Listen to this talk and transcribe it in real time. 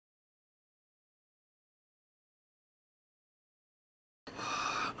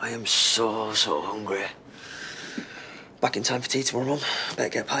I am so hungry. Back in time for tea tomorrow, Mum. Better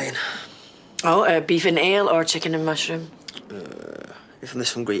get pieing. Oh, beef and ale or chicken and mushroom? If I'm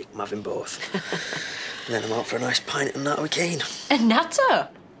this hungry, I'm having both. And then I'm out for a nice pint and natter with Kane. A natter?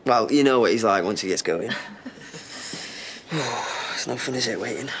 Well, you know what he's like once he gets going. It's no fun, is it,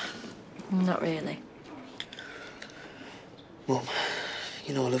 waiting? Not really. Mum,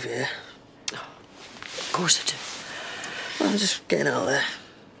 you know I love you, yeah? Oh, of course I do. Well, I'm just getting out there.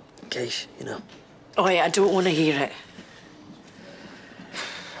 In case, you know. Oh, yeah, I don't want to hear it.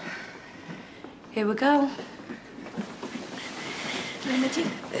 Here we go. Matty?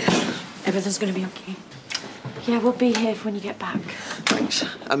 Yeah. Everything's going to be okay. Yeah, we'll be here when you get back. Thanks.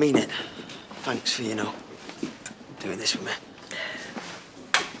 I mean it. Thanks for, doing this with me.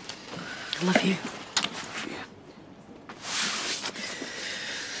 I love you. Love you.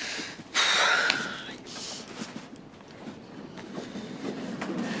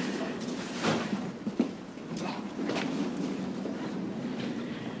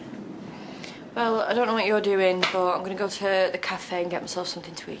 Well, I don't know what you're doing, but I'm going to go to the cafe and get myself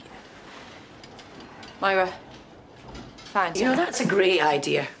something to eat. Moira, fine. You know, that's a great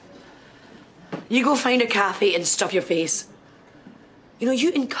idea. You go find a cafe and stuff your face. You know,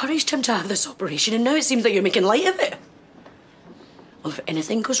 you encouraged him to have this operation, and now it seems like you're making light of it. Well, if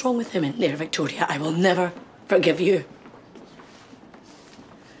anything goes wrong with him in there, Victoria, I will never forgive you.